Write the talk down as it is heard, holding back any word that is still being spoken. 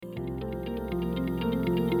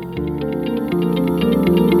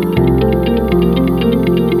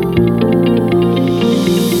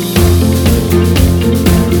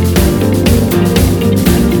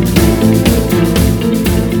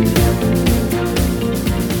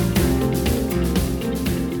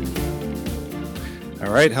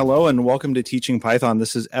All right. Hello and welcome to Teaching Python.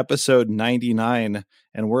 This is episode 99,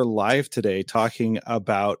 and we're live today talking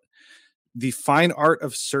about the fine art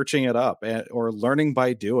of searching it up or learning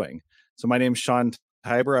by doing. So my name's Sean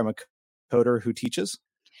Tiber. I'm a coder who teaches.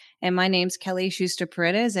 And my name's Kelly Schuster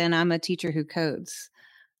Paredes, and I'm a teacher who codes.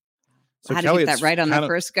 So How Kelly, to get that right on the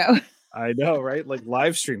first go. I know, right? Like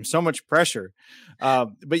live stream, so much pressure.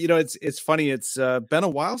 But you know, it's funny. It's been a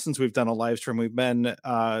while since we've done a live stream. We've been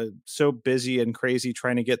so busy and crazy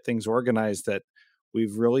trying to get things organized that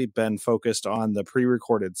we've really been focused on the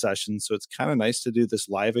pre-recorded sessions. So it's kind of nice to do this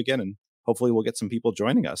live again, and hopefully we'll get some people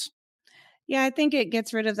joining us. Yeah, I think it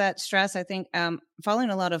gets rid of that stress. I think following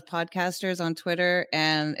a lot of podcasters on Twitter,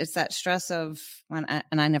 and it's that stress of, and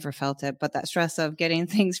I never felt it, but that stress of getting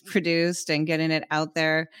things produced and getting it out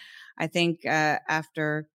there. I think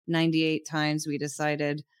after 98 times, we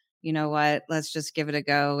decided, you know what, let's just give it a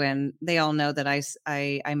go. And they all know that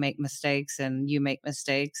I make mistakes and you make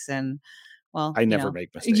mistakes. And well, I never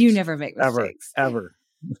make mistakes. You never make mistakes. Ever.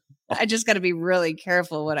 I just got to be really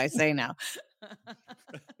careful what I say now.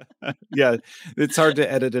 Yeah, it's hard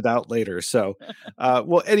to edit it out later. So,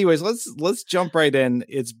 well, anyways, let's jump right in.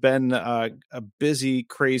 It's been a busy,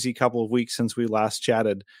 crazy couple of weeks since we last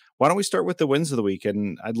chatted. Why don't we start with the wins of the week?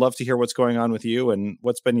 And I'd love to hear what's going on with you and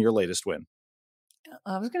what's been your latest win.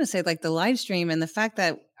 I was going to say, like, the live stream and the fact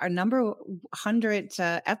that our number 100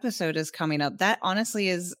 episode is coming up. That honestly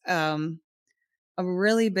is a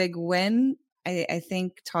really big win. I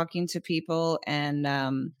think talking to people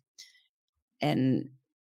and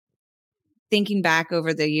thinking back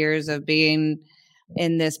over the years of being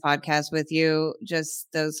in this podcast with you, just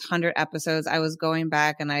those 100 episodes, I was going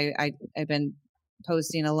back and I've been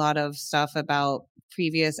posting a lot of stuff about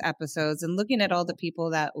previous episodes and looking at all the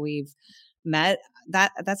people that we've met.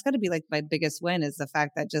 That's got to be like my biggest win, is the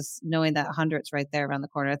fact that just knowing that 100's right there around the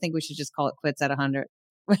corner. I think we should just call it quits at 100.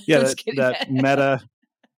 Yeah, that meta.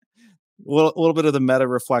 A little bit of the meta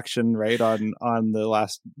reflection, right, on the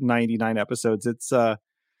last 99 episodes.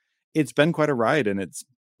 It's been quite a ride, and it's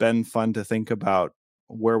been fun to think about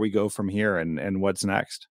where we go from here and what's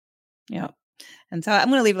next. Yeah. And so I'm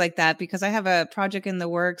going to leave it like that because I have a project in the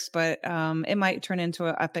works, but it might turn into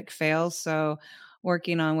an epic fail. So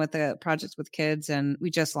working on with the projects with kids, and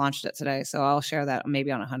we just launched it today. So I'll share that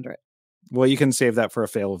maybe on 100. Well, you can save that for a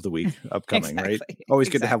fail of the week upcoming, Exactly. Right? Always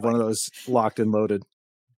good to have one of those locked and loaded.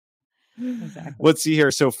 Exactly. Let's see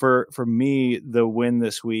here. So for me, the win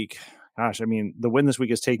this week, gosh, I mean, the win this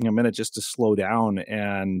week is taking a minute just to slow down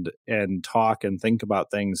and talk and think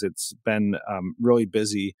about things. It's been really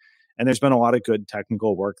busy, and there's been a lot of good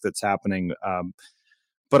technical work that's happening.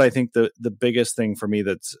 But I think the biggest thing for me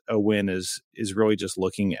that's a win is really just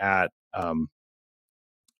looking at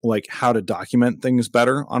like how to document things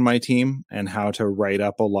better on my team and how to write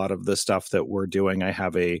up a lot of the stuff that we're doing. I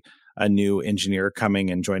have a new engineer coming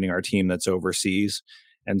and joining our team that's overseas.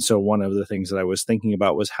 And so one of the things that I was thinking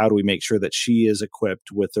about was how do we make sure that she is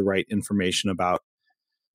equipped with the right information about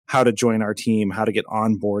how to join our team, how to get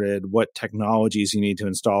onboarded, what technologies you need to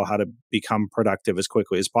install, how to become productive as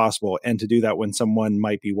quickly as possible, and to do that when someone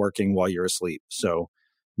might be working while you're asleep. So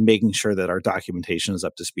making sure that our documentation is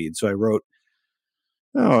up to speed. So I wrote,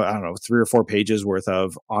 I don't know, 3 or 4 pages worth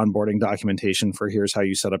of onboarding documentation for here's how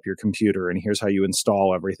you set up your computer and here's how you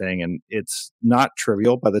install everything. And it's not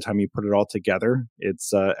trivial by the time you put it all together.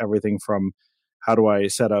 It's everything from how do I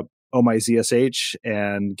set up my ZSH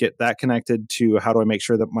and get that connected to how do I make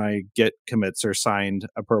sure that my Git commits are signed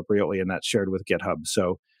appropriately and that's shared with GitHub.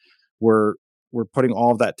 So we're putting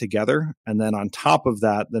all of that together. And then on top of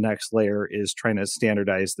that, the next layer is trying to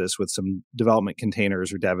standardize this with some development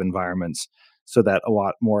containers or dev environments so that a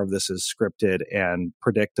lot more of this is scripted and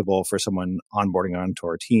predictable for someone onboarding onto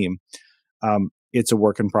our team. It's a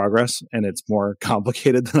work in progress and it's more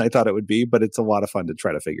complicated than I thought it would be, but it's a lot of fun to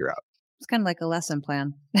try to figure out. It's kind of like a lesson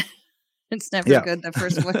plan. It's never good the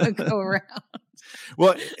first one to go around.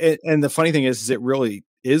 Well, and the funny thing is it really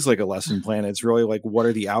is like a lesson plan. It's really like, what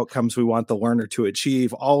are the outcomes we want the learner to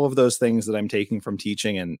achieve? All of those things that I'm taking from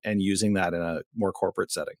teaching and using that in a more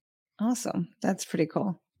corporate setting. Awesome. That's pretty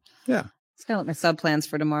cool. Yeah. It's kind of like my sub plans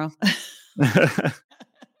for tomorrow.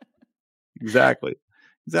 Exactly.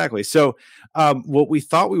 So what we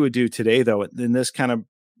thought we would do today, though, and this kind of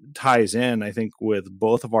ties in, I think, with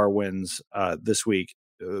both of our wins this week.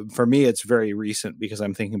 For me, it's very recent because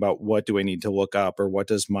I'm thinking about what do I need to look up or what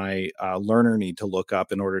does my learner need to look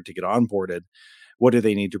up in order to get onboarded? What do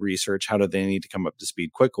they need to research? How do they need to come up to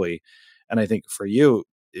speed quickly? And I think for you,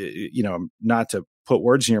 not to put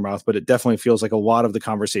words in your mouth, but it definitely feels like a lot of the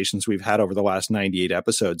conversations we've had over the last 98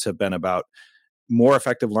 episodes have been about more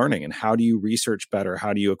effective learning, and how do you research better?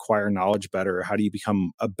 How do you acquire knowledge better? How do you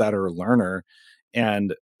become a better learner?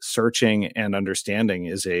 And searching and understanding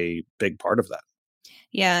is a big part of that.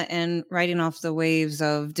 Yeah, and riding off the waves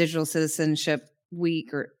of Digital Citizenship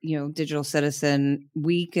Week, or Digital Citizen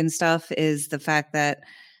Week and stuff, is the fact that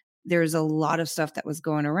there's a lot of stuff that was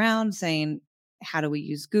going around saying, how do we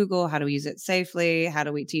use Google? How do we use it safely? How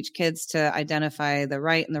do we teach kids to identify the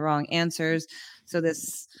right and the wrong answers? So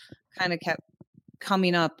this kind of kept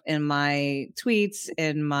coming up in my tweets,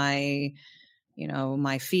 in my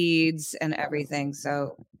my feeds and everything.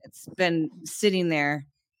 So it's been sitting there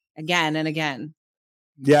again and again.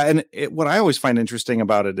 Yeah, and what I always find interesting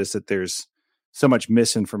about it is that there's so much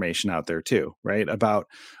misinformation out there too, right? About,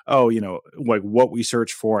 like what we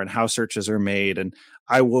search for and how searches are made. And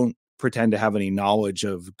I won't pretend to have any knowledge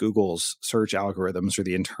of Google's search algorithms or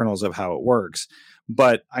the internals of how it works,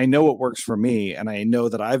 but I know what works for me, and I know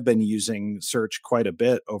that I've been using search quite a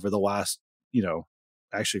bit over the last,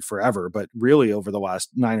 actually forever, but really over the last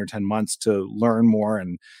 9 or 10 months, to learn more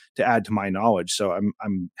and to add to my knowledge. So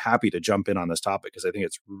I'm happy to jump in on this topic because I think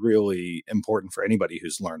it's really important for anybody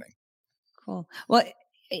who's learning. Cool. Well,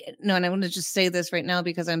 no, and I want to just say this right now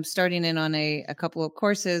because I'm starting in on a couple of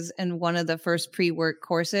courses, and one of the first pre-work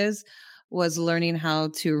courses was learning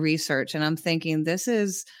how to research. And I'm thinking, this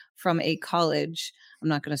is from a college. I'm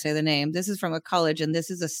not going to say the name. This is from a college, and this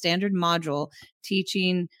is a standard module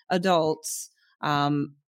teaching adults,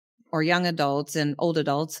 or young adults and old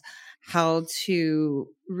adults, how to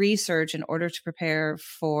research in order to prepare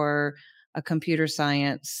for a computer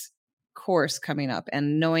science course coming up,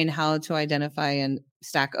 and knowing how to identify and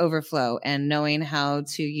Stack Overflow, and knowing how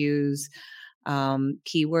to use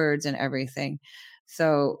keywords and everything.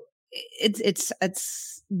 So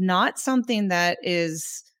it's not something that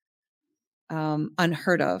is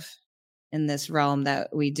unheard of in this realm that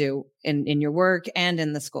we do in your work and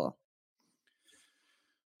in the school.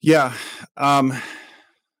 Yeah. And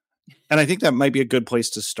I think that might be a good place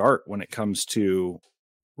to start when it comes to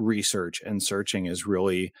research and searching, is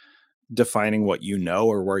really defining what you know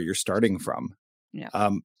or where you're starting from. Yeah.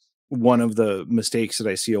 One of the mistakes that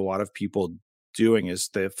I see a lot of people doing is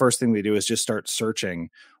the first thing they do is just start searching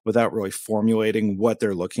without really formulating what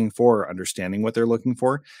they're looking for or understanding what they're looking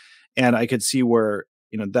for. And I could see where,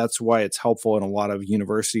 that's why it's helpful in a lot of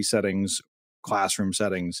university settings, classroom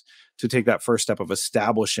settings, to take that first step of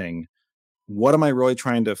establishing, what am I really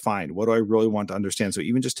trying to find? What do I really want to understand? So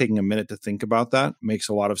even just taking a minute to think about that makes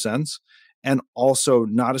a lot of sense. And also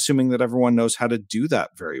not assuming that everyone knows how to do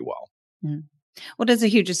that very well. Mm. Well, that's a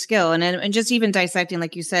huge skill. And just even dissecting,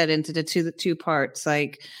 like you said, into the two parts,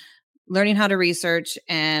 like learning how to research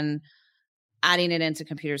and adding it into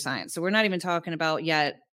computer science. So we're not even talking about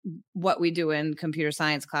yet what we do in computer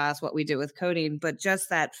science class, what we do with coding, but just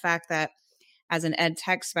that fact that as an ed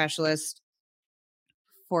tech specialist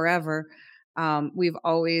forever, we've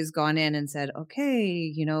always gone in and said,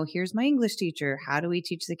 okay, here's my English teacher. How do we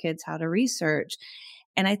teach the kids how to research?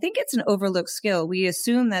 And I think it's an overlooked skill. We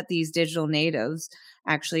assume that these digital natives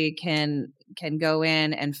actually can go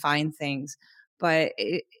in and find things, but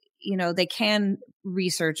they can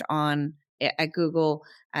research on at Google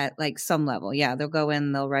at like some level. Yeah, they'll go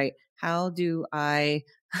in, they'll write, how do I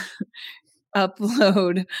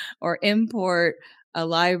upload or import a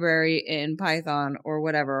library in Python or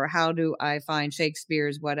whatever, or how do I find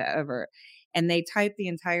Shakespeare's whatever. And they type the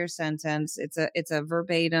entire sentence. It's a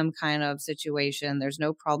verbatim kind of situation. There's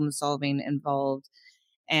no problem solving involved.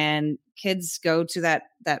 And kids go to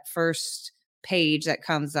that first page that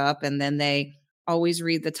comes up, and then they always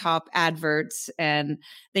read the top adverts, and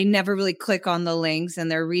they never really click on the links,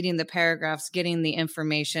 and they're reading the paragraphs, getting the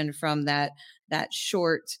information from that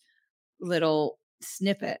short little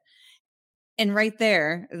snippet. And right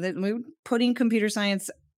there, we're putting computer science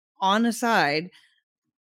on a side.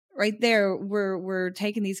 Right there, we're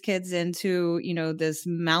taking these kids into, this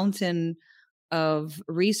mountain of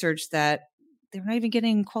research that they're not even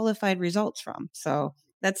getting qualified results from. So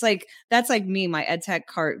that's like me, my ed tech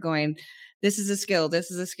cart going, this is a skill,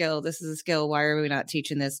 this is a skill, this is a skill. Why are we not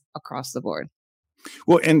teaching this across the board?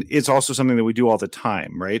 Well, and it's also something that we do all the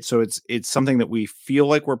time, right? So it's something that we feel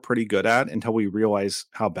like we're pretty good at until we realize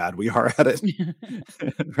how bad we are at it,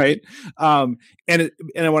 right? And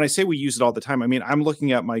when I say we use it all the time, I mean, I'm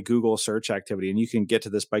looking at my Google search activity, and you can get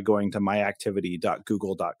to this by going to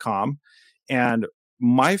myactivity.google.com. And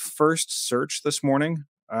my first search this morning,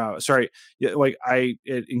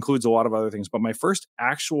 it includes a lot of other things, but my first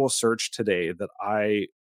actual search today that I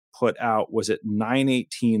put out was at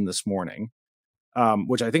 9:18 this morning.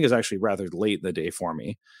 Which I think is actually rather late in the day for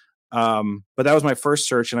me. But that was my first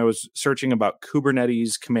search, and I was searching about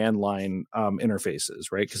Kubernetes command line interfaces,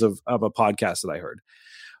 right? Because of a podcast that I heard.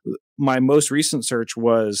 My most recent search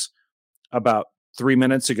was about 3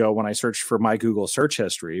 minutes ago when I searched for my Google search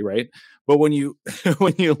history, right? But when you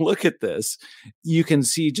when you look at this, you can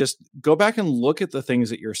see, just go back and look at the things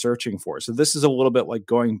that you're searching for. So this is a little bit like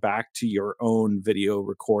going back to your own video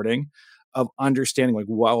recording of understanding, like,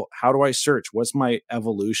 well, how do I search? What's my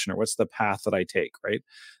evolution, or what's the path that I take, right?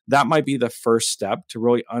 That might be the first step to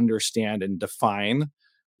really understand and define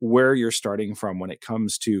where you're starting from when it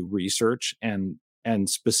comes to research, and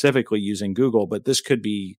specifically using Google. But this could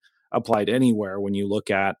be applied anywhere. When you look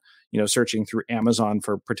at, searching through Amazon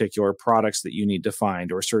for particular products that you need to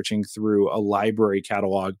find, or searching through a library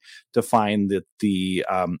catalog to find the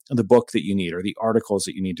book that you need, or the articles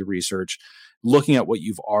that you need to research. Looking at what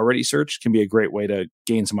you've already searched can be a great way to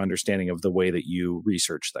gain some understanding of the way that you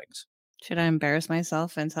research things. Should I embarrass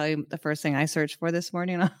myself and tell you the first thing I searched for this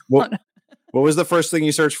morning? What was the first thing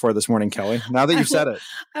you searched for this morning, Kelly? Now that you've said it.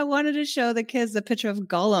 I wanted to show the kids the picture of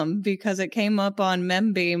Gollum because it came up on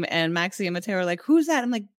Membeam, and Maxie and Mateo were like, "Who's that?"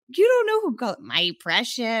 I'm like, "You don't know who Gollum? My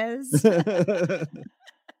precious." And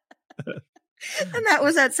that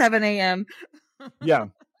was at 7 a.m. Yeah.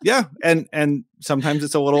 Yeah. And sometimes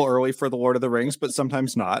it's a little early for the Lord of the Rings, but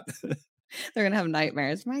sometimes not. They're going to have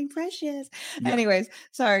nightmares. My precious. Yeah. Anyways,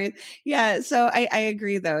 sorry. Yeah. So I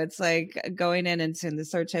agree, though. It's like going into the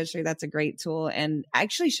search history. That's a great tool. And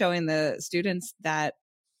actually showing the students that,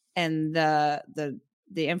 and the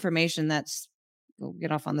information that's, we'll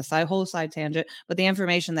get off on the whole side tangent, but the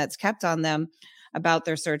information that's kept on them about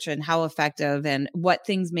their search and how effective and what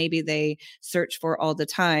things maybe they search for all the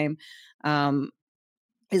time.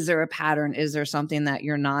 Is there a pattern? Is there something that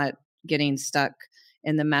you're not getting stuck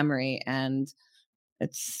in the memory? And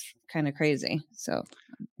it's kind of crazy. So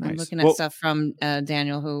I'm looking at stuff from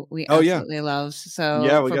Daniel, who we absolutely love. So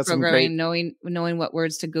yeah, we for got programming, knowing what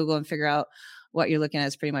words to Google and figure out what you're looking at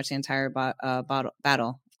is pretty much the entire battle,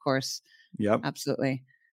 of course. Yep. Absolutely.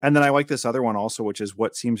 And then I like this other one also, which is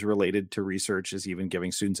what seems related to research is even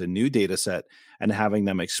giving students a new data set and having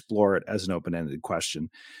them explore it as an open-ended question.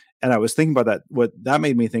 And I was thinking about that. What that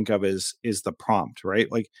made me think of is the prompt,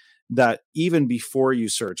 right? Like that even before you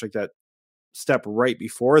search, like that step right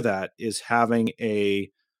before that is having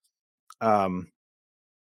a having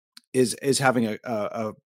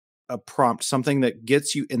a prompt, something that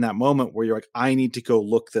gets you in that moment where you're like, I need to go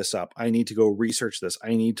look this up. I need to go research this. I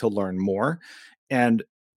need to learn more. And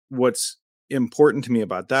what's important to me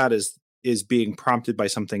about that is being prompted by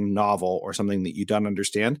something novel or something that you don't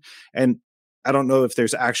understand. And I don't know if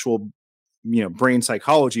there's actual, brain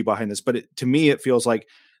psychology behind this, but to me, it feels like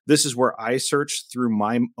this is where I search through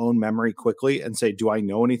my own memory quickly and say, do I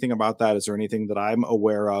know anything about that? Is there anything that I'm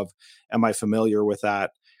aware of? Am I familiar with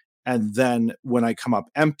that? And then when I come up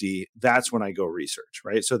empty, that's when I go research,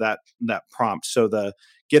 right? So that prompt. So the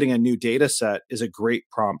getting a new data set is a great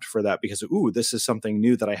prompt for that, because, this is something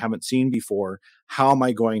new that I haven't seen before. How am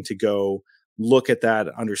I going to go look at that,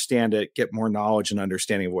 understand it, get more knowledge and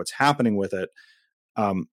understanding of what's happening with it?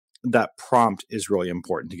 That prompt is really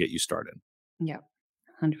important to get you started. Yeah,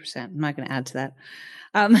 100%. I'm not going to add to that.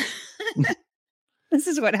 This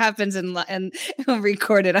is what happens and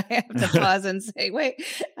recorded. I have to pause and say, wait.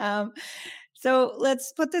 So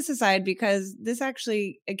let's put this aside, because this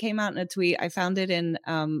actually, it came out in a tweet. I found it in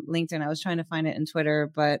LinkedIn. I was trying to find it in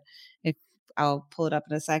Twitter, but I'll pull it up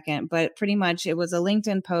in a second. But pretty much it was a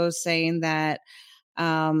LinkedIn post saying that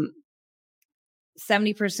 70%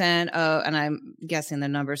 of, and I'm guessing the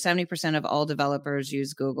number, 70% of all developers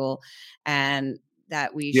use Google, and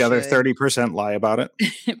that we the other 30% lie about it.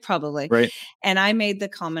 Probably. Right. And I made the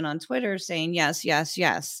comment on Twitter saying, yes, yes,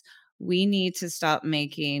 yes. We need to stop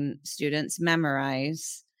making students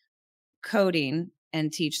memorize coding and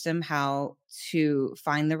teach them how to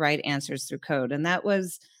find the right answers through code. And that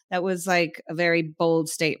was like a very bold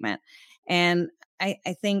statement. And I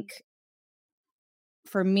think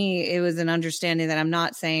for me, it was an understanding that I'm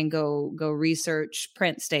not saying go research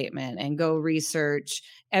print statement and go research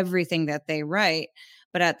everything that they write.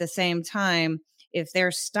 But at the same time, if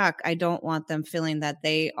they're stuck, I don't want them feeling that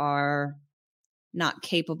they are not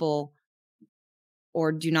capable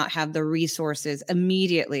or do not have the resources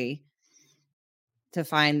immediately to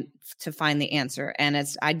find the answer. And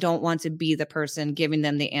I don't want to be the person giving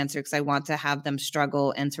them the answer, because I want to have them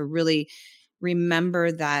struggle and to really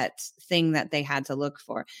remember that thing that they had to look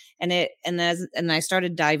for. And I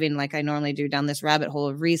started diving, like I normally do, down this rabbit hole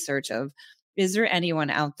of research of, is there anyone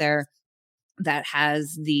out there that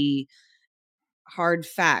has the hard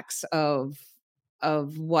facts of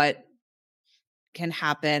what can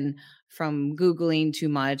happen Googling too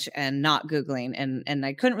much and not Googling. And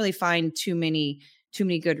I couldn't really find too many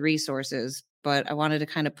good resources, but I wanted to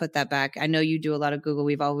kind of put that back. I know you do a lot of Google.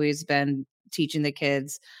 We've always been teaching the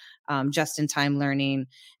kids just in time learning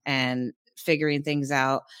and figuring things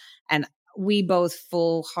out. And we both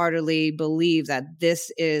full-heartedly believe that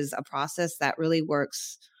this is a process that really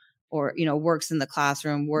works, or, works in the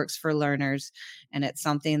classroom, works for learners. And it's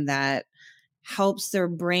something that helps their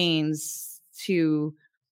brains to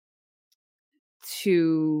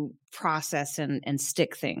process and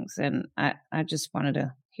stick things. And I just wanted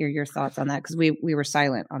to hear your thoughts on that, because we were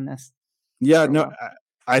silent on this. Yeah, no,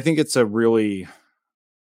 I think it's a really,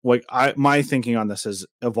 my thinking on this has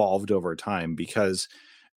evolved over time, because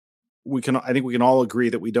I think we can all agree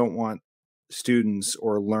that we don't want students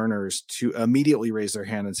or learners to immediately raise their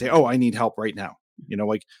hand and say, "Oh, I need help right now."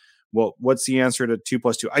 Well, what's the answer to 2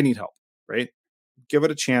 + 2? I need help, right? Give it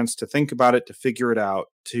a chance to think about it, to figure it out,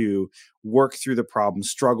 to work through the problem,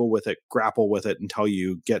 struggle with it, grapple with it until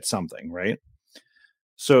you get something, right?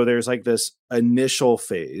 So there's like this initial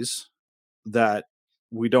phase that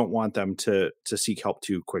we don't want them to seek help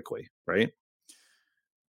too quickly, right?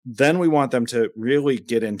 Then we want them to really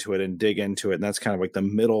get into it and dig into it. And that's kind of like the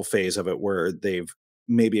middle phase of it, where they've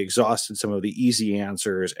maybe exhausted some of the easy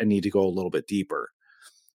answers and need to go a little bit deeper.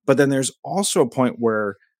 But then there's also a point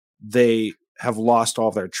where they have lost all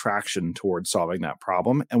of their traction towards solving that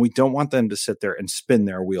problem. And we don't want them to sit there and spin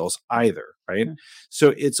their wheels either, right? Mm-hmm.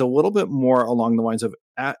 So it's a little bit more along the lines of,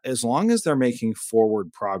 as long as they're making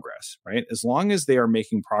forward progress, right? As long as they are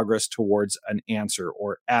making progress towards an answer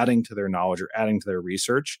or adding to their knowledge or adding to their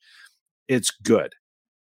research, it's good.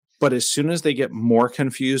 But as soon as they get more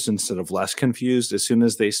confused instead of less confused, as soon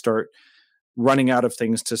as they start running out of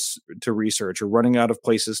things to research, or running out of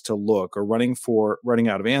places to look, or running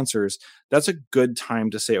out of answers, that's a good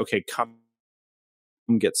time to say, okay, come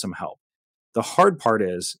get some help. The hard part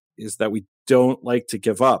is that we don't like to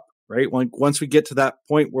give up, right? Once we get to that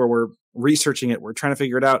point where we're researching it, we're trying to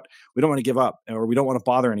figure it out, we don't want to give up, or we don't want to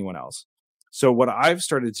bother anyone else. So what I've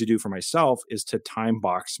started to do for myself is to time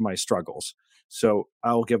box my struggles. So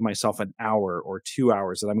I'll give myself an hour or 2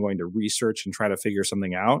 hours that I'm going to research and try to figure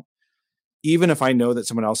something out. Even if I know that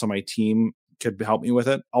someone else on my team could help me with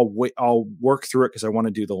it, I'll work through it because I want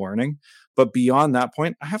to do the learning. But beyond that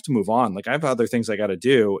point, I have to move on. Like, I have other things I got to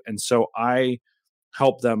do. And so I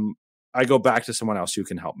help them. I go back to someone else who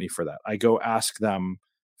can help me for that. I go ask them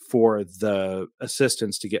for the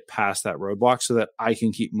assistance to get past that roadblock so that I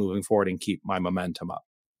can keep moving forward and keep my momentum up.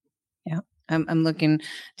 Yeah. I'm looking,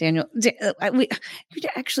 Daniel. I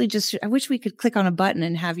wish we could click on a button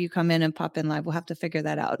and have you come in and pop in live. We'll have to figure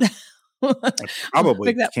that out. I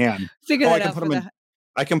probably can. Figure that out.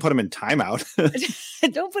 I can put them in timeout.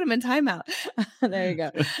 Don't put them in timeout. There you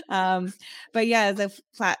go. But yeah, the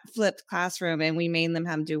flipped classroom, and we made them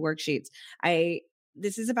have them do worksheets.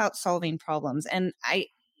 This is about solving problems. And I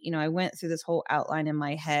went through this whole outline in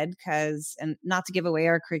my head and not to give away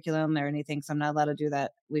our curriculum or anything, so I'm not allowed to do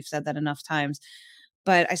that. We've said that enough times.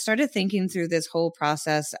 But I started thinking through this whole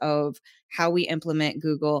process of how we implement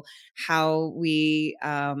Google, how we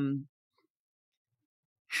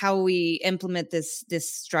implement this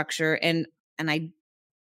structure. And I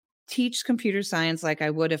teach computer science like I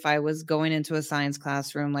would if I was going into a science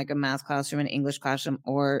classroom, like a math classroom, an English classroom,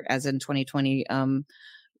 or as in 2020,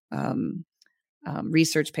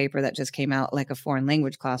 research paper that just came out, like a foreign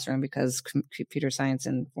language classroom, because computer science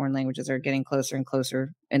and foreign languages are getting closer and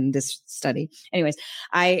closer in this study. Anyways,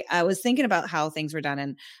 I was thinking about how things were done,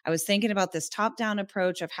 and I was thinking about this top-down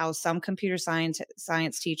approach of how some computer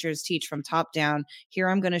science teachers teach from top down. Here,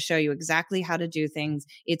 I'm going to show you exactly how to do things.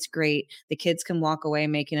 It's great. The kids can walk away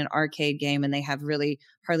making an arcade game, and they have really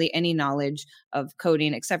hardly any knowledge of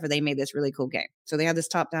coding, except for they made this really cool game. So they have this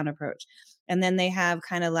top-down approach. And then they have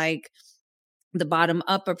kind of like the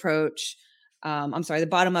bottom-up approach. The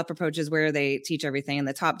bottom-up approach is where they teach everything, and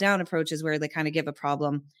the top-down approach is where they kind of give a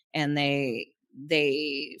problem and they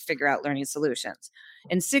figure out learning solutions.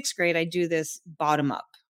 In 6th grade, I do this bottom-up.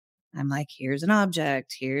 I'm like, here's an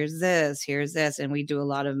object, here's this, and we do a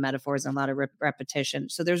lot of metaphors and a lot of repetition.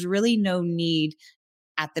 So there's really no need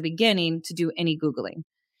at the beginning to do any Googling.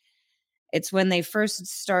 It's when I first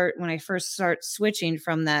start switching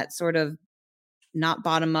from that sort of not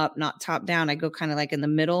bottom up, not top down, I go kind of like in the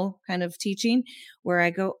middle kind of teaching, where I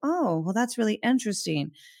go, oh, well, that's really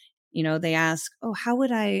interesting. They ask, oh, how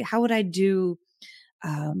would I do,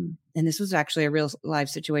 and this was actually a real live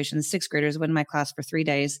situation. The 6th graders went in my class for 3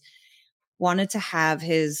 days, wanted to have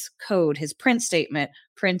his code, his print statement,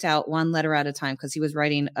 print out one letter at a time, because he was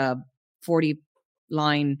writing a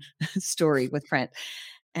 40-line story with print.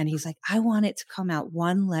 And he's like, I want it to come out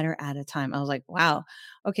one letter at a time. I was like, wow.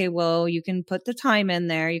 Okay, well, you can put the time in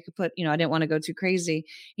there. You could put, I didn't want to go too crazy.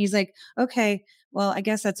 He's like, okay, well, I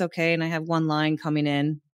guess that's okay. And I have one line coming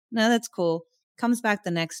in. No, that's cool. Comes back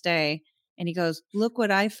the next day and he goes, look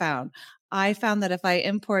what I found. I found that if I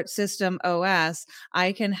import system OS,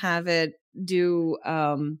 I can have it do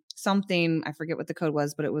something. I forget what the code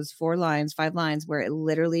was, but it was 5 lines where it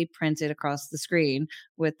literally printed across the screen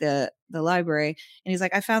with the library. And he's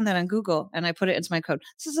like, I found that on Google and I put it into my code.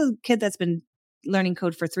 This is a kid that's been learning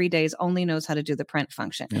code for 3 days, only knows how to do the print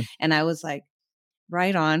function. Yeah. And I was like,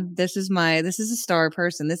 right on. This is a star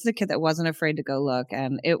person. This is a kid that wasn't afraid to go look.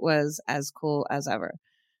 And it was as cool as ever.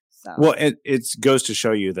 So. Well, it goes to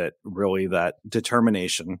show you that really that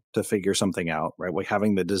determination to figure something out, right? Like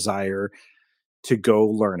having the desire to go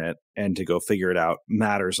learn it and to go figure it out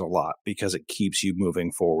matters a lot because it keeps you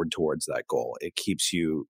moving forward towards that goal. It keeps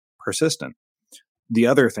you persistent. The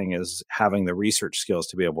other thing is having the research skills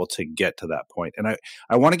to be able to get to that point. And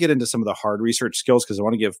I want to get into some of the hard research skills because I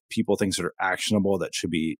want to give people things that are actionable that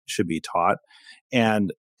should be taught.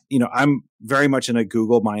 And I'm very much in a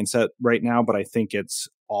Google mindset right now, but I think it's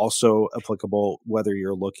also applicable whether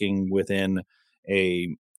you're looking within a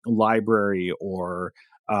library or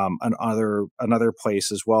another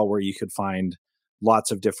place as well, where you could find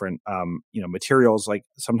lots of different materials. Like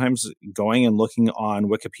sometimes going and looking on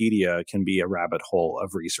Wikipedia can be a rabbit hole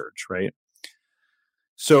of research, right?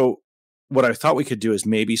 So what I thought we could do is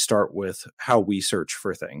maybe start with how we search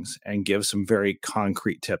for things and give some very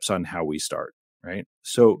concrete tips on how we start, right?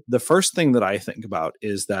 So the first thing that I think about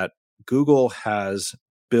is that Google has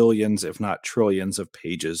billions, if not trillions of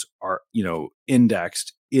pages are,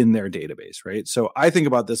 indexed in their database, right? So I think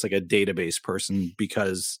about this like a database person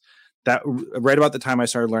because that right about the time I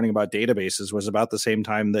started learning about databases was about the same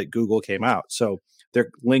time that Google came out. So they're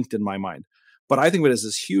linked in my mind. But I think of it as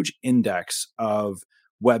this huge index of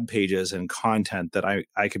web pages and content that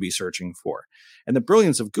I could be searching for. And the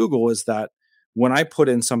brilliance of Google is that when I put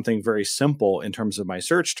in something very simple in terms of my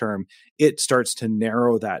search term, it starts to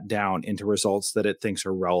narrow that down into results that it thinks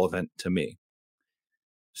are relevant to me.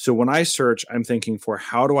 So when I search, I'm thinking for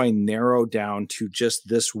how do I narrow down to just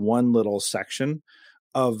this one little section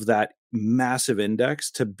of that massive index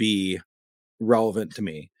to be relevant to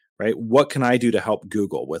me, right? What can I do to help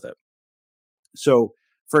Google with it? So,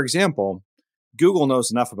 for example, Google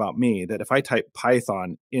knows enough about me that if I type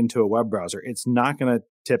Python into a web browser, it's not going to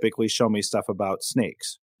typically show me stuff about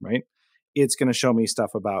snakes, right? It's going to show me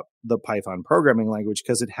stuff about the Python programming language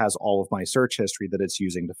because it has all of my search history that it's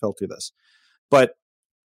using to filter this. But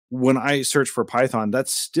when I search for Python,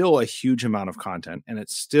 that's still a huge amount of content and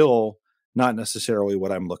it's still not necessarily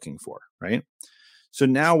what I'm looking for, right? So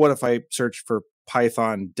now what if I search for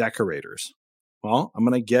Python decorators? Well, I'm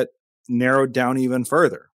going to get narrowed down even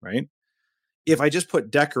further, right? If I just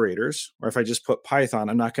put decorators or if I just put Python,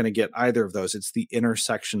 I'm not going to get either of those. It's the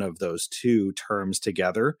intersection of those two terms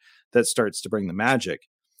together that starts to bring the magic.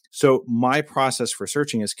 So my process for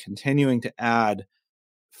searching is continuing to add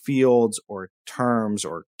fields or terms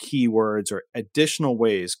or keywords or additional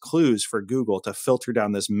ways, clues for Google to filter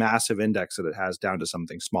down this massive index that it has down to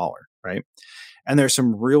something smaller, right? And there's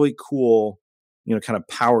some really cool, kind of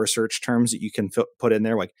power search terms that you can put in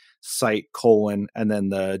there, like site : and then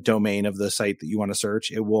the domain of the site that you want to search.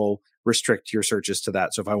 It will restrict your searches to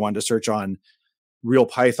that. So if I wanted to search on real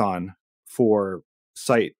Python for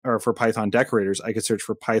site or for Python decorators, I could search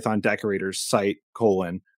for Python decorators site :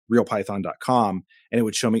 realpython.com, and it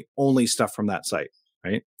would show me only stuff from that site,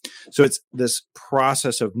 right? So it's this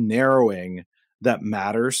process of narrowing that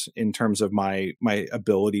matters in terms of my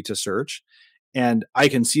ability to search. And I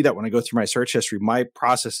can see that when I go through my search history, my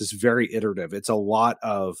process is very iterative. It's a lot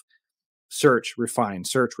of search, refine,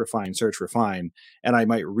 search, refine, search, refine. And I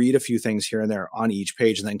might read a few things here and there on each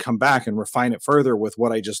page and then come back and refine it further with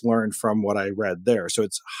what I just learned from what I read there. So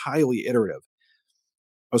it's highly iterative.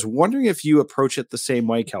 I was wondering if you approach it the same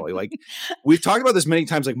way, Kelly. Like we've talked about this many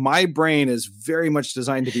times, like my brain is very much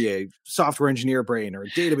designed to be a software engineer brain or a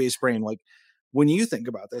database brain. Like when you think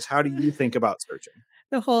about this, how do you think about searching?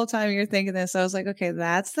 The whole time you're thinking this, I was like, okay,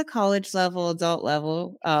 that's the college level, adult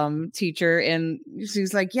level teacher. And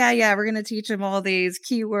she's like, yeah, we're going to teach him all these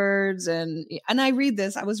keywords. And I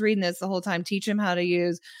was reading this the whole time, teach him how to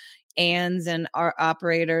use ands and our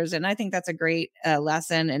operators. And I think that's a great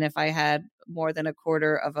lesson. And if I had more than a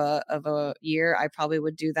quarter of a year, I probably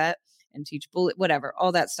would do that and teach bullet, whatever,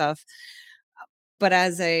 all that stuff. But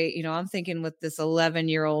as I'm thinking with this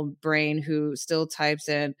 11-year-old brain who still types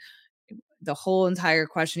in the whole entire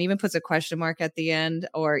question, even puts a question mark at the end,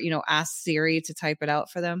 or, asks Siri to type it out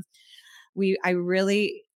for them. I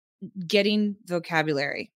really getting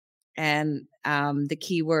vocabulary and the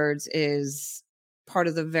keywords is part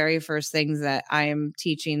of the very first things that I am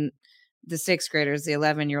teaching the sixth graders, the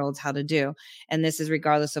 11-year-olds, how to do. And this is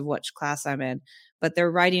regardless of which class I'm in. But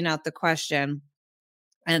they're writing out the question,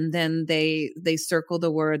 and then they circle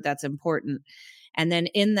the word that's important. And then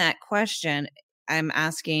in that question, I'm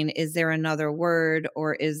asking, is there another word,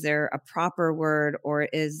 or is there a proper word, or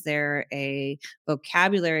is there a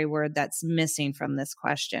vocabulary word that's missing from this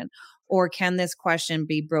question? Or can this question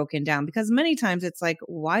be broken down? Because many times it's like,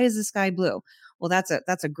 why is the sky blue? Well, that's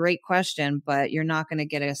a great question, but you're not going to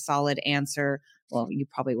get a solid answer. Well, you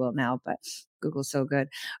probably will now, but Google's so good.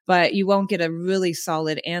 But you won't get a really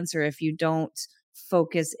solid answer if you don't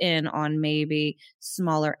focus in on maybe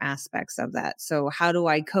smaller aspects of that. So how do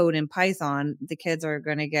I code in Python? The kids are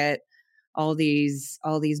going to get all these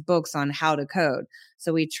books on how to code.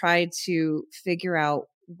 So we try to figure out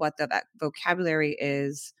what that vocabulary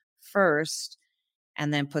is first,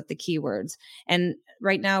 and then put the keywords. And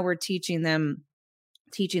right now we're teaching them,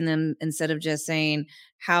 instead of just saying,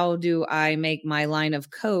 how do I make my line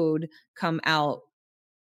of code come out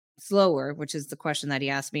slower, which is the question that he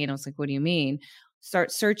asked me. And I was like, what do you mean?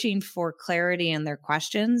 Start searching for clarity in their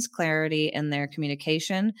questions, clarity in their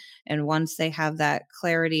communication. And once they have that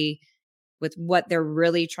clarity with what they're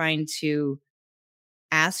really trying to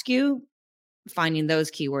ask you, finding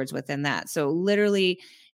those keywords within that. So literally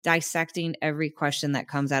dissecting every question that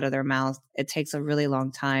comes out of their mouth. It takes a really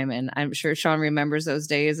long time. And I'm sure Sean remembers those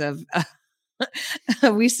days of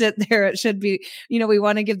we sit there. It should be, we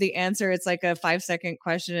want to give the answer. It's like a 5-second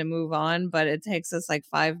question and move on, but it takes us like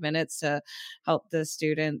 5 minutes to help the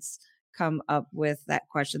students come up with that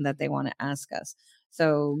question that they want to ask us.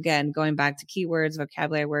 So again, going back to keywords,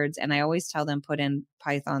 vocabulary words, and I always tell them put in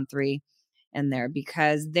Python 3 in there,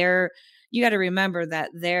 because you got to remember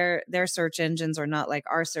that their search engines are not like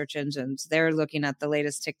our search engines. They're looking at the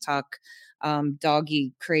latest TikTok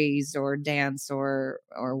doggy craze or dance or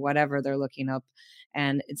whatever they're looking up,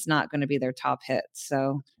 and it's not going to be their top hit.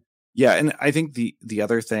 So yeah, and I think the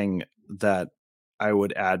other thing that I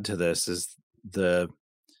would add to this is the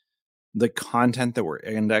content that we're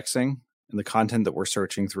indexing and the content that we're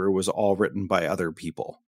searching through was all written by other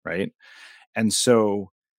people, right? And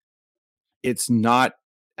so it's not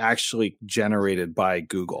actually generated by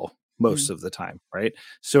Google most of the time, right?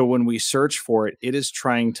 So when we search for it, it is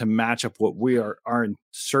trying to match up what we are, our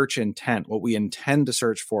search intent, what we intend to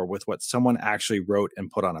search for, with what someone actually wrote and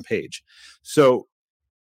put on a page. So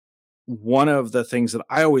one of the things that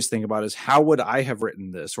I always think about is, how would I have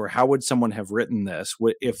written this, or how would someone have written this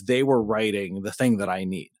if they were writing the thing that I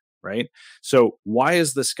need, right? So why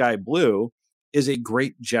is the sky blue is a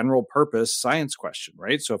great general purpose science question,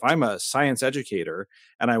 right? So if I'm a science educator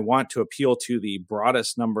and I want to appeal to the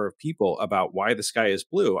broadest number of people about why the sky is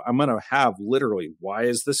blue, I'm going to have literally, why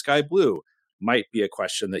is the sky blue? Might be a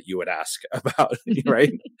question that you would ask about,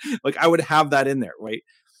 right? Like I would have that in there, right?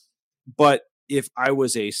 But if I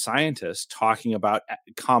was a scientist talking about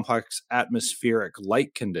complex atmospheric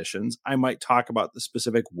light conditions, I might talk about the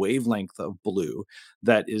specific wavelength of blue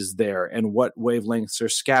that is there, and what wavelengths are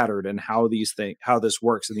scattered, and how this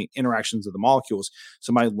works, and the interactions of the molecules.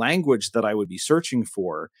 So my language that I would be searching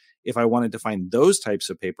for, if I wanted to find those types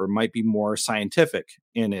of paper, might be more scientific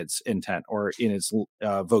in its intent, or in its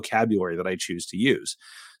vocabulary that I choose to use.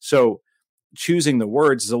 So choosing the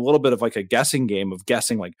words is a little bit of like a guessing game of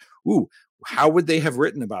guessing, like, ooh, how would they have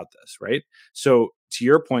written about this, right? So to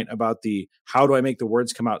your point about how do I make the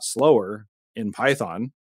words come out slower in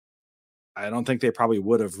Python, I don't think they probably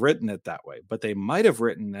would have written it that way, but they might have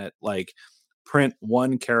written it like, print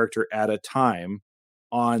one character at a time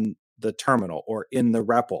on the terminal or in the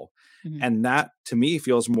REPL. And that to me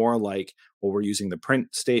feels more like, well, we're using the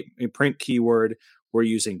print keyword, we're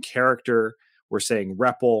using character, we're saying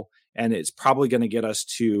REPL, and it's probably going to get us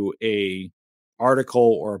to a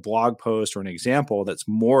article or a blog post or an example that's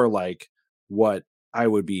more like what I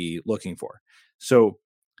would be looking for. So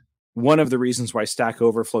one of the reasons why Stack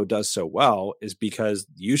Overflow does so well is because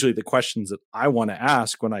usually the questions that I want to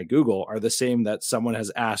ask when I Google are the same that someone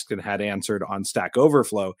has asked and had answered on Stack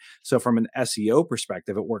Overflow. So from an SEO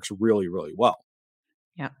perspective, it works really, really well.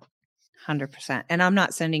 Yeah. 100%. And I'm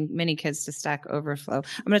not sending many kids to Stack Overflow.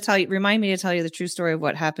 I'm going to remind me to tell you the true story of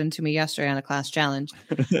what happened to me yesterday on a class challenge.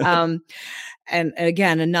 And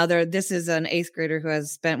again, this is an 8th grader who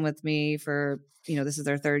has spent with me for, this is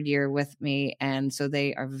their 3rd year with me. And so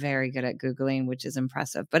they are very good at Googling, which is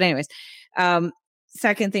impressive. But anyways,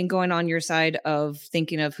 second thing, going on your side of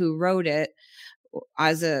thinking of who wrote it,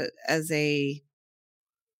 as a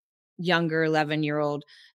younger 11-year-old,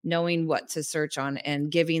 knowing what to search on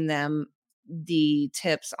and giving them the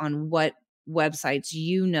tips on what websites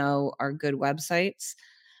are good websites.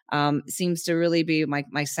 Seems to really be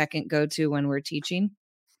my second go-to when we're teaching.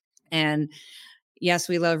 And yes,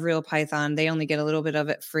 we love Real Python. They only get a little bit of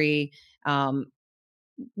it free.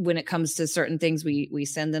 When it comes to certain things, we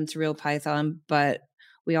send them to Real Python, but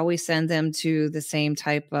we always send them to the same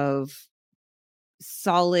type of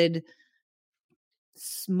solid,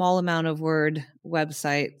 small amount of word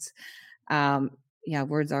websites. Yeah,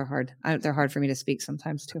 words are hard. They're hard for me to speak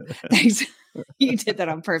sometimes too. Thanks. You did that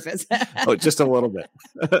on purpose. Oh, just a little bit.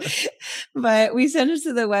 But we send it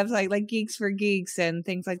to the website like Geeks for Geeks and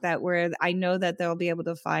things like that, where I know that they'll be able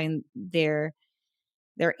to find their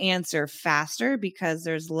answer faster because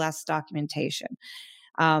there's less documentation.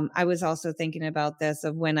 I was also thinking about this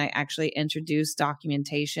of when I actually introduced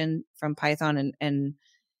documentation from Python,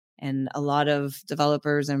 and a lot of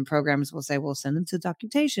developers and programmers will say, well, send them to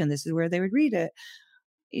documentation. This is where they would read it.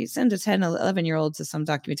 You send a 10, 11-year-old to some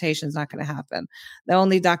documentation, it's not going to happen. The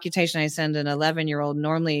only documentation I send an 11-year-old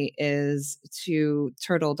normally is to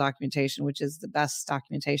Turtle documentation, which is the best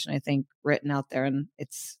documentation I think written out there, and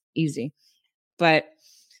it's easy. But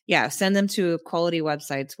yeah, send them to quality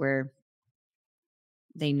websites where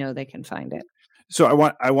they know they can find it. So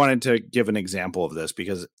I wanted to give an example of this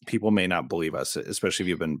because people may not believe us, especially if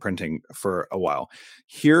you've been printing for a while.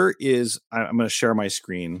 Here is, I'm going to share my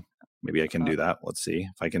screen. Maybe I can do that. Let's see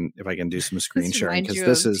if I can do some screen sharing, because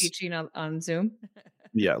this is teaching on Zoom.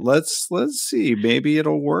 Yeah, let's see. Maybe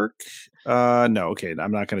it'll work. No, okay,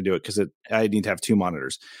 I'm not going to do it because I need to have two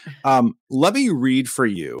monitors. Let me read for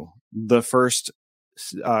you the first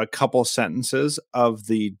couple sentences of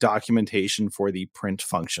the documentation for the print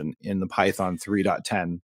function in the Python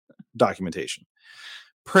 3.10 documentation.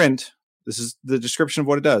 Print, this is the description of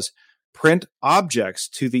what it does. Print objects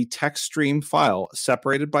to the text stream file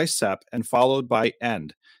separated by sep and followed by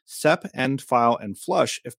end. Sep, end, file, and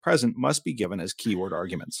flush, if present, must be given as keyword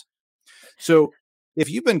arguments. So if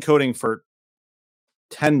you've been coding for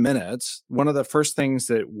 10 minutes, one of the first things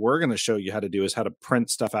that we're going to show you how to do is how to print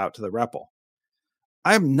stuff out to the REPL.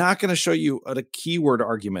 I'm not going to show you what a keyword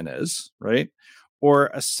argument is, right? Or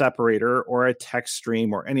a separator or a text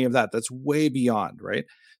stream or any of that. That's way beyond, right?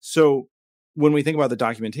 So when we think about the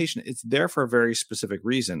documentation, it's there for a very specific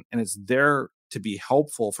reason. And it's there to be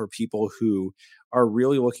helpful for people who are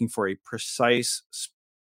really looking for a precise,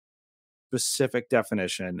 specific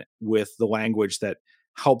definition with the language that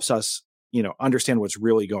helps us, understand what's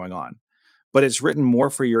really going on. But it's written more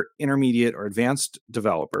for your intermediate or advanced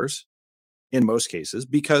developers in most cases,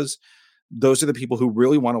 because those are the people who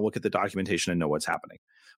really want to look at the documentation and know what's happening.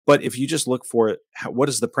 But if you just look for it, what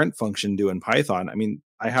does the print function do in Python? I mean,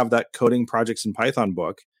 I have that coding projects in Python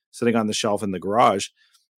book sitting on the shelf in the garage.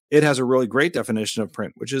 It has a really great definition of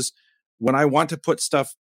print, which is when I want to print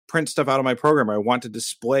stuff out of my program, I want to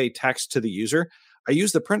display text to the user, I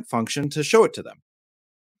use the print function to show it to them.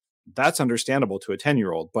 That's understandable to a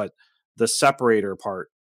 10-year-old, but the separator part,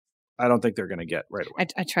 I don't think they're going to get right away.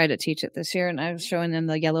 I tried to teach it this year, and I was showing them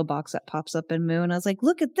the yellow box that pops up in Moo, and I was like,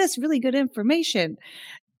 look at this really good information.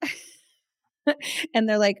 And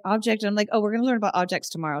they're like, object. And I'm like, oh, we're going to learn about objects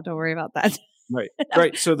tomorrow. Don't worry about that. Right.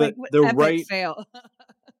 Right. So the right fail.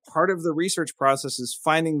 part of the research process is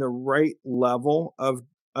finding the right level of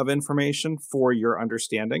information for your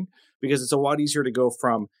understanding, because it's a lot easier to go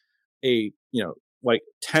from a,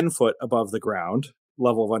 10 foot above the ground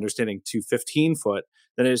level of understanding to 15 foot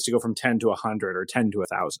than it is to go from 10 to 100 or 10 to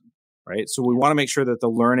 1,000. Right. So we want to make sure that the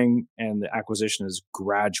learning and the acquisition is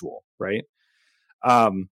gradual. Right.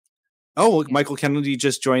 Look, Michael Kennedy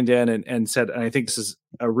just joined in and said, and I think this is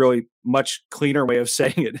a really much cleaner way of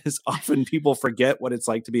saying it, is often people forget what it's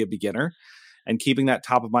like to be a beginner, and keeping that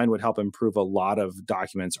top of mind would help improve a lot of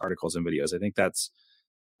documents, articles, and videos. I think that's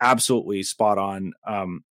absolutely spot on.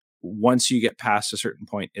 Once you get past a certain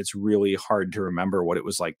point, it's really hard to remember what it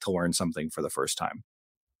was like to learn something for the first time.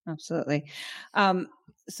 Absolutely.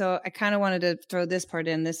 So I kind of wanted to throw this part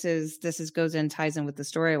in. This ties in with the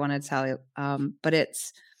story I want to tell you. But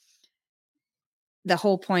it's the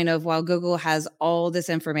whole point of, while Google has all this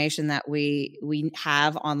information that we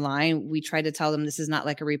have online, we try to tell them this is not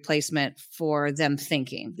like a replacement for them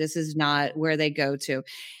thinking. This is not where they go to.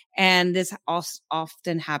 And this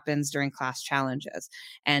often happens during class challenges,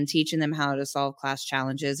 and teaching them how to solve class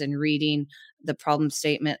challenges and reading the problem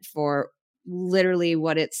statement for literally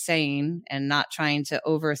what it's saying, and not trying to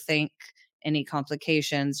overthink any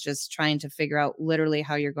complications, just trying to figure out literally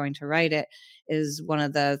how you're going to write it, is one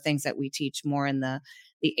of the things that we teach more in the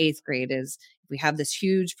 8th grade. Is if we have this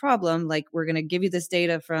huge problem, like, we're going to give you this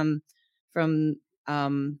data from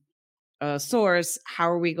source,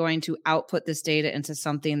 how are we going to output this data into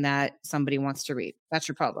something that somebody wants to read? That's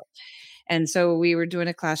your problem. And so we were doing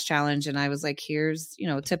a class challenge and I was like, here's,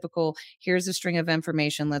 typical, here's a string of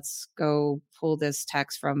information. Let's go pull this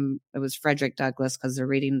text from, it was Frederick Douglass because they're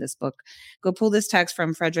reading this book. Go pull this text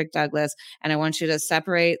from Frederick Douglass. And I want you to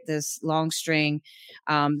separate this long string.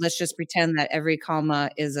 Let's just pretend that every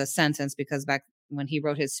comma is a sentence because back when he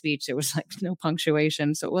wrote his speech, there was like no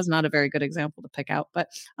punctuation. So it was not a very good example to pick out. But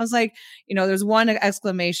I was like, there's one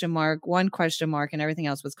exclamation mark, one question mark, and everything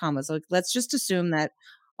else was commas. So let's just assume that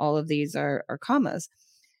all of these are commas.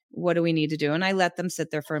 What do we need to do? And I let them sit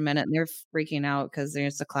there for a minute and they're freaking out because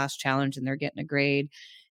there's a class challenge and they're getting a grade.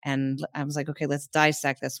 And I was like, okay, let's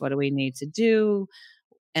dissect this. What do we need to do?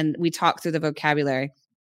 And we talked through the vocabulary.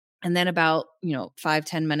 And then about,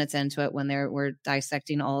 5-10 minutes into it, when we're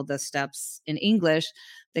dissecting all the steps in English,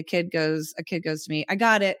 a kid goes to me, I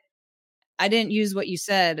got it. I didn't use what you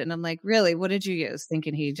said. And I'm like, really? What did you use?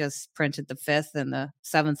 Thinking he just printed the 5th and the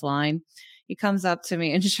 7th line. He comes up to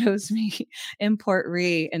me and shows me import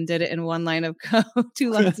re and did it in one line of code,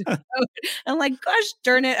 2 lines of code. I'm like, gosh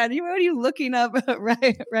darn it. What are you looking up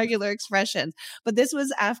regular expressions? But this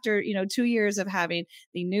was after, 2 years of having,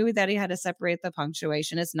 he knew that he had to separate the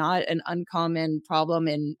punctuation. It's not an uncommon problem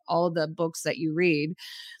in all the books that you read.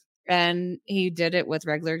 And he did it with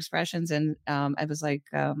regular expressions. And I was like,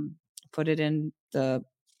 put it in the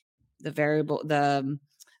variable, the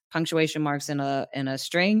punctuation marks in a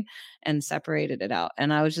string and separated it out.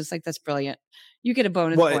 And I was just like, that's brilliant. You get a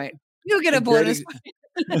bonus point. You get a bonus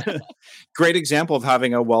point. Great example of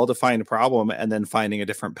having a well-defined problem and then finding a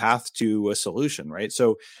different path to a solution, right?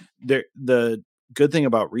 So the good thing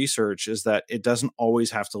about research is that it doesn't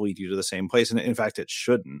always have to lead you to the same place. And in fact, it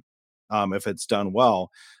shouldn't, if it's done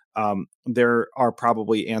well. There are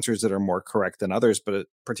probably answers that are more correct than others, but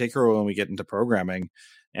particularly when we get into programming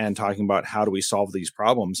and talking about how do we solve these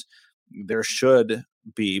problems, there should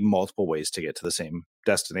be multiple ways to get to the same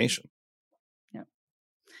destination. Yeah.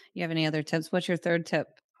 You have any other tips? What's your third tip?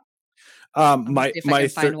 My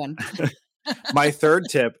third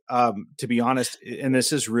tip, to be honest, and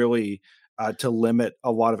this is really to limit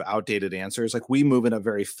a lot of outdated answers. Like we move in a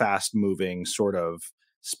very fast moving sort of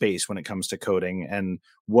space when it comes to coding, and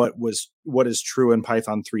what is true in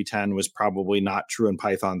Python 3.10 was probably not true in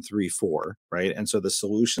Python 3.4, right? And so the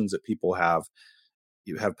solutions that people have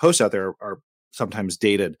posts out there are sometimes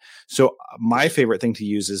dated. So my favorite thing to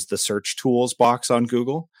use is the search tools box on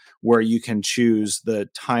Google, where you can choose the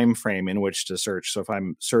time frame in which to search. So if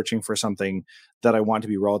I'm searching for something that I want to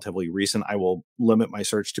be relatively recent, I will limit my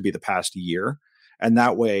search to be the past year, and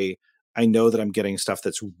that way I know that I'm getting stuff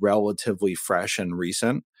that's relatively fresh and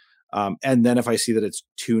recent. And then if I see that it's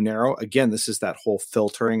too narrow, again, this is that whole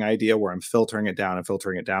filtering idea where I'm filtering it down and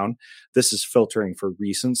filtering it down. This is filtering for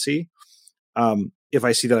recency. If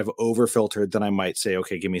I see that I've over filtered, then I might say,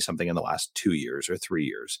 okay, give me something in the last 2 years or 3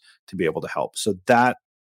 years to be able to help. So that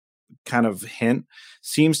kind of hint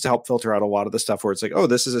seems to help filter out a lot of the stuff where it's like, oh,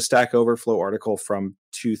 this is a Stack Overflow article from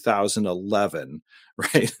 2011,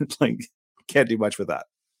 right? Like can't do much with that.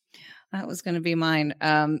 That was going to be mine.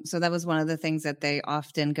 So that was one of the things that they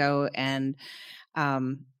often go and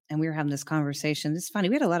we were having this conversation. It's funny.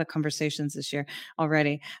 We had a lot of conversations this year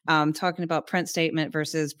already, talking about print statement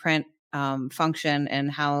versus print function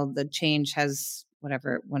and how the change has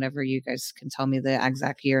whenever you guys can tell me the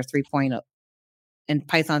exact year 3.0 in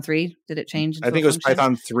Python 3, did it change? I think it was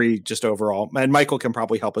Python 3 just overall. And Michael can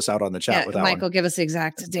probably help us out on the chat with that Michael, one. Give us the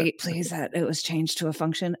exact date, please, that it was changed to a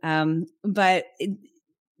function. But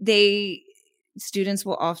students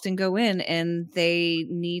will often go in and they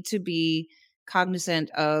need to be cognizant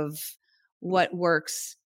of what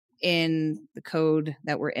works in the code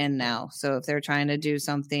that we're in now. So if they're trying to do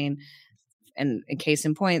something, and in case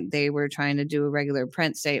in point, they were trying to do a regular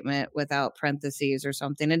print statement without parentheses or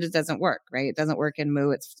something, and it doesn't work, right? It doesn't work in Moo.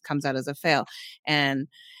 It comes out as a fail. And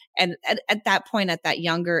at that point, at that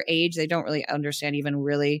younger age, they don't really understand even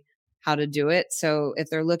really how to do it. So if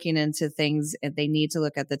they're looking into things, they need to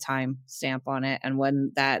look at the time stamp on it and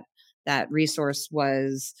when that resource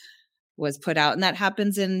was put out. And that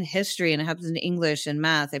happens in history and it happens in English and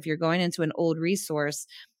math. If you're going into an old resource,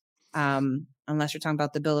 unless you're talking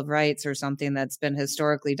about the Bill of Rights or something that's been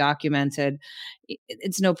historically documented,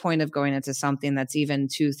 it's no point of going into something that's even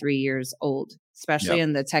 2-3 years old, especially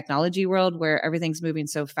in the technology world where everything's moving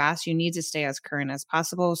so fast. You need to stay as current as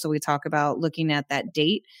possible. So we talk about looking at that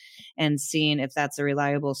date and seeing if that's a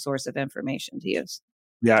reliable source of information to use.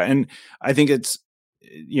 Yeah. And I think it's,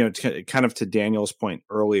 kind of to Daniel's point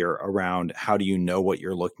earlier around how do you know what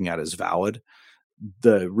you're looking at is valid?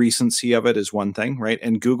 the recency of it is one thing, right?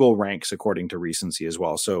 And Google ranks according to recency as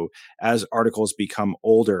well. So as articles become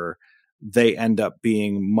older, they end up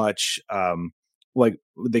being much like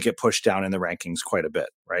they get pushed down in the rankings quite a bit,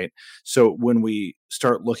 right? So when we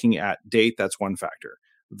start looking at date, that's one factor.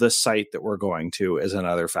 The site that we're going to is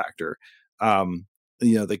another factor. The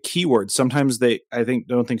keywords, sometimes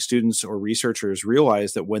don't think students or researchers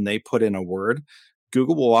realize that when they put in a word,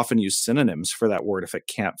 Google will often use synonyms for that word if it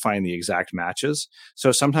can't find the exact matches.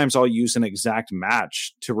 So sometimes I'll use an exact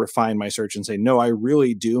match to refine my search and say, no, I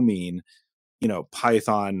really do mean,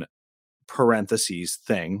 Python parentheses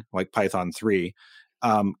thing, like Python 3,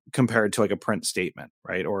 compared to like a print statement,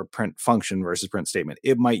 right? Or a print function versus print statement.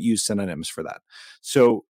 It might use synonyms for that.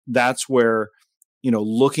 So that's where,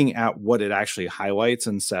 looking at what it actually highlights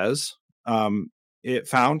and says, it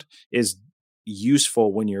found is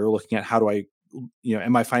useful when you're looking at how do I,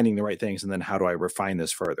 am I finding the right things? And then how do I refine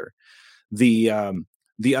this further? The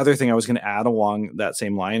other thing I was going to add along that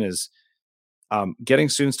same line is getting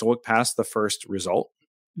students to look past the first result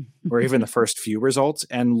or even the first few results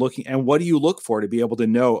and what do you look for to be able to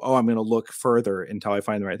know, oh, I'm going to look further until I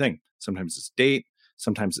find the right thing. Sometimes it's date,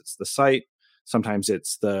 sometimes it's the site, sometimes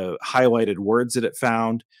it's the highlighted words that it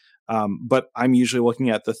found. But I'm usually looking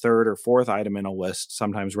at the third or fourth item in a list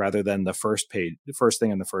sometimes rather than the first thing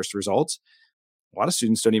in the first results. A lot of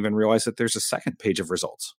students don't even realize that there's a second page of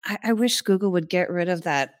results. I wish Google would get rid of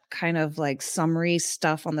that kind of like summary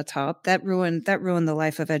stuff on the top. That ruined the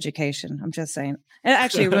life of education. I'm just saying. It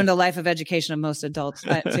actually ruined the life of education of most adults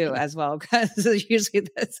too, as well. Because usually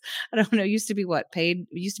that's, I don't know, used to be paid,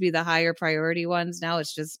 used to be the higher priority ones. Now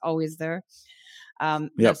it's just always there.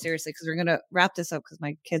 No, seriously, because we're going to wrap this up because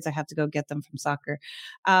my kids, I have to go get them from soccer.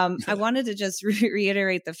 I wanted to just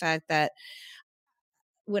reiterate the fact that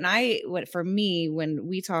when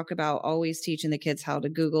we talk about always teaching the kids how to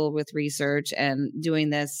Google with research and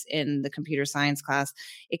doing this in the computer science class,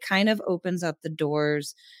 it kind of opens up the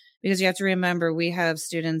doors because you have to remember we have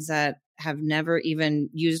students that have never even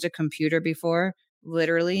used a computer before,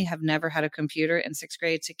 literally have never had a computer in sixth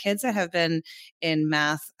grade, to kids that have been in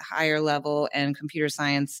math higher level and computer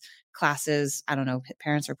science classes. I don't know,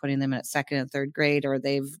 parents are putting them in at second and third grade, or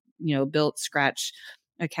they've, built Scratch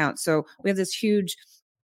accounts. So we have this huge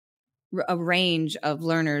a range of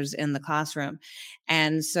learners in the classroom.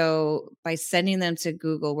 And so by sending them to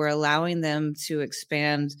Google, we're allowing them to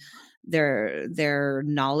expand their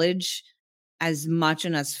knowledge as much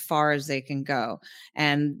and as far as they can go.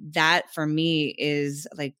 And that for me is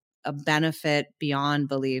like a benefit beyond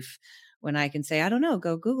belief when I can say, I don't know,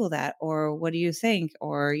 go Google that, or what do you think?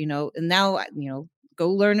 Or, and now, go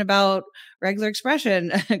learn about regular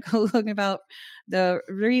expression, go look about the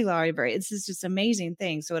library. It's just amazing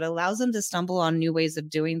thing. So it allows them to stumble on new ways of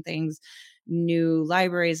doing things, new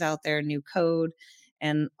libraries out there, new code,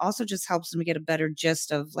 and also just helps them get a better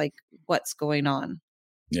gist of like what's going on.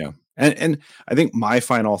 Yeah. And I think my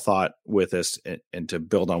final thought with this, and to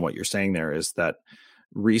build on what you're saying there, is that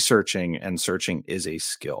researching and searching is a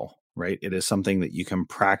skill, right? It is something that you can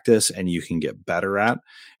practice and you can get better at,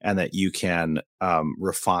 and that you can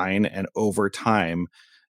refine, and over time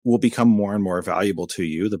will become more and more valuable to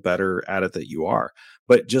you the better at it that you are.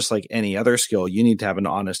 But just like any other skill, you need to have an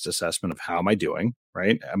honest assessment of how am I doing,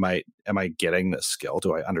 right? Am I getting this skill?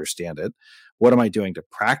 Do I understand it? What am I doing to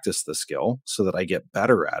practice the skill so that I get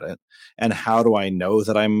better at it? And how do I know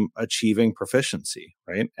that I'm achieving proficiency,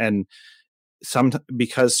 right? And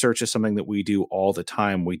because search is something that we do all the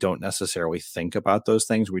time, we don't necessarily think about those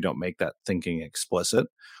things. We don't make that thinking explicit.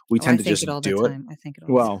 We tend to just do it. I think it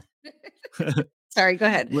all the time. Sorry, go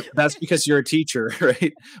ahead. That's because you're a teacher,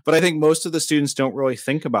 right? But I think most of the students don't really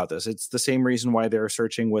think about this. It's the same reason why they're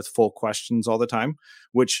searching with full questions all the time,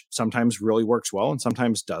 which sometimes really works well and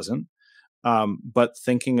sometimes doesn't. But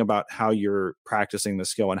thinking about how you're practicing the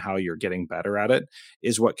skill and how you're getting better at it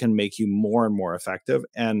is what can make you more and more effective.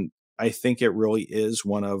 And I think it really is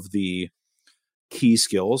one of the key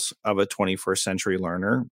skills of a 21st century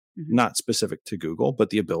learner, not specific to Google, but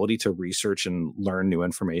the ability to research and learn new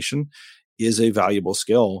information is a valuable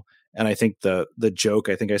skill. And I think the joke,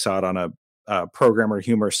 I think I saw it on a programmer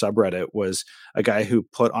humor subreddit, was a guy who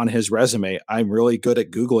put on his resume, I'm really good at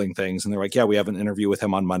Googling things. And they're like, yeah, we have an interview with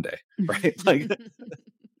him on Monday. Right. Like,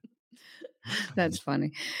 that's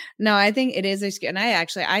funny. No, I think it is a skill. And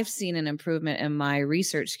I've seen an improvement in my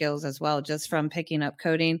research skills as well, just from picking up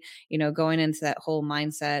coding, going into that whole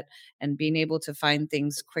mindset and being able to find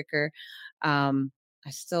things quicker. I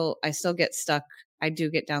still get stuck. I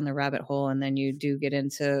do get down the rabbit hole, and then you do get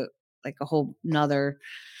into like a whole nother.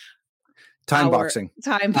 Time hour boxing.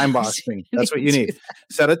 time Time boxing. boxing. That's what you need.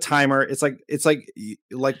 Set a timer. It's like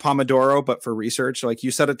Pomodoro, but for research. Like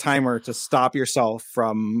you set a timer to stop yourself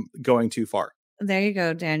from going too far. There you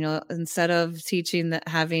go, Daniel. Instead of teaching that,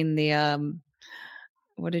 having the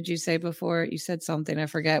what did you say before? You said something, I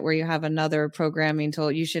forget, where you have another programming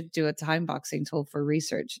tool. You should do a time boxing tool for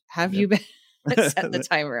research. Have you been set the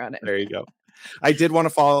timer on it? There you go. I did want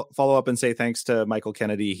to follow up and say thanks to Michael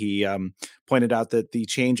Kennedy. He pointed out that the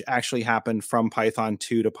change actually happened from Python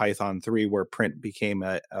 2 to Python 3, where print became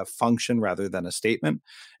a function rather than a statement.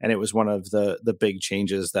 And it was one of the big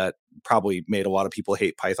changes that probably made a lot of people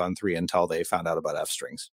hate Python 3 until they found out about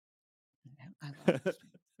f-strings. I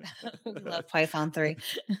love Python 3.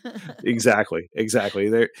 Exactly.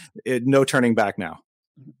 There, no turning back now.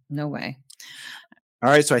 No way. All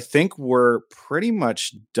right, so I think we're pretty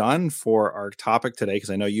much done for our topic today, because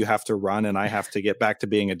I know you have to run and I have to get back to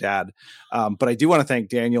being a dad. But I do want to thank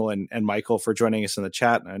Daniel and Michael for joining us in the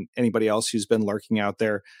chat, and anybody else who's been lurking out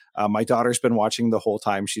there. My daughter's been watching the whole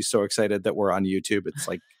time. She's so excited that we're on YouTube. It's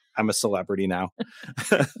like I'm a celebrity now.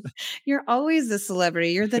 You're always the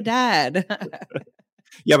celebrity. You're the dad.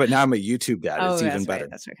 Yeah, but now I'm a YouTube dad. It's even better.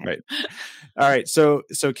 Right. That's okay. Right. All right. So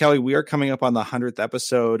Kelly, we are coming up on the 100th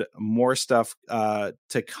episode. More stuff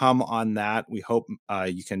to come on that. We hope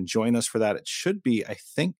you can join us for that. It should be, I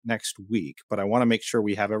think, next week, but I want to make sure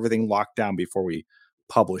we have everything locked down before we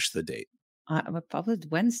publish the date. Probably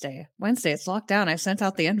Wednesday. It's locked down. I sent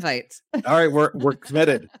out the invites. All right, we're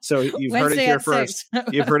committed. So you've heard it here first.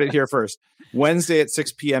 You've heard it here first. Wednesday at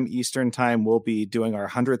 6 p.m. Eastern time, we'll be doing our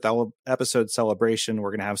 100th episode celebration. We're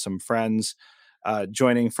going to have some friends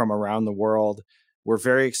joining from around the world. We're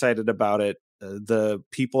very excited about it. The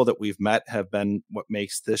people that we've met have been what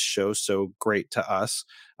makes this show so great to us.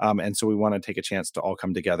 And so we want to take a chance to all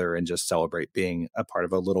come together and just celebrate being a part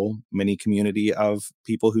of a little mini community of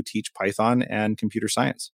people who teach Python and computer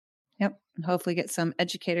science. Yep. And hopefully get some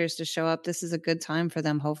educators to show up. This is a good time for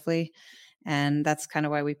them, hopefully. And that's kind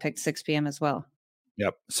of why we picked 6 p.m. as well.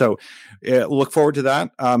 Yep. So look forward to that.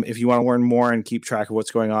 If you want to learn more and keep track of what's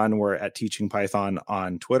going on, we're at Teaching Python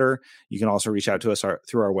on Twitter. You can also reach out to us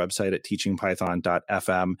through our website at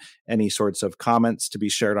teachingpython.fm. Any sorts of comments to be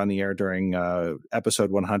shared on the air during episode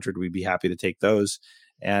 100, we'd be happy to take those.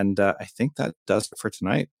 And I think that does it for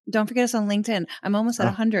tonight. Don't forget us on LinkedIn. I'm almost at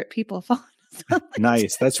 100 people following.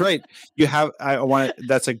 Nice. That's right. You have,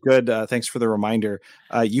 that's a good, thanks for the reminder.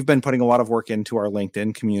 You've been putting a lot of work into our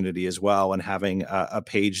LinkedIn community as well, and having a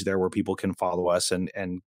page there where people can follow us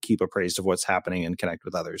and keep appraised of what's happening and connect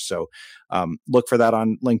with others. So look for that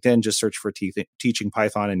on LinkedIn. Just search for Teaching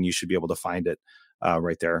Python and you should be able to find it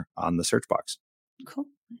right there on the search box. Cool.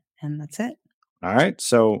 And that's it. All right.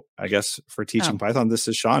 So I guess for Teaching Python, this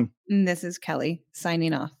is Sean. And this is Kelly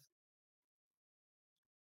signing off.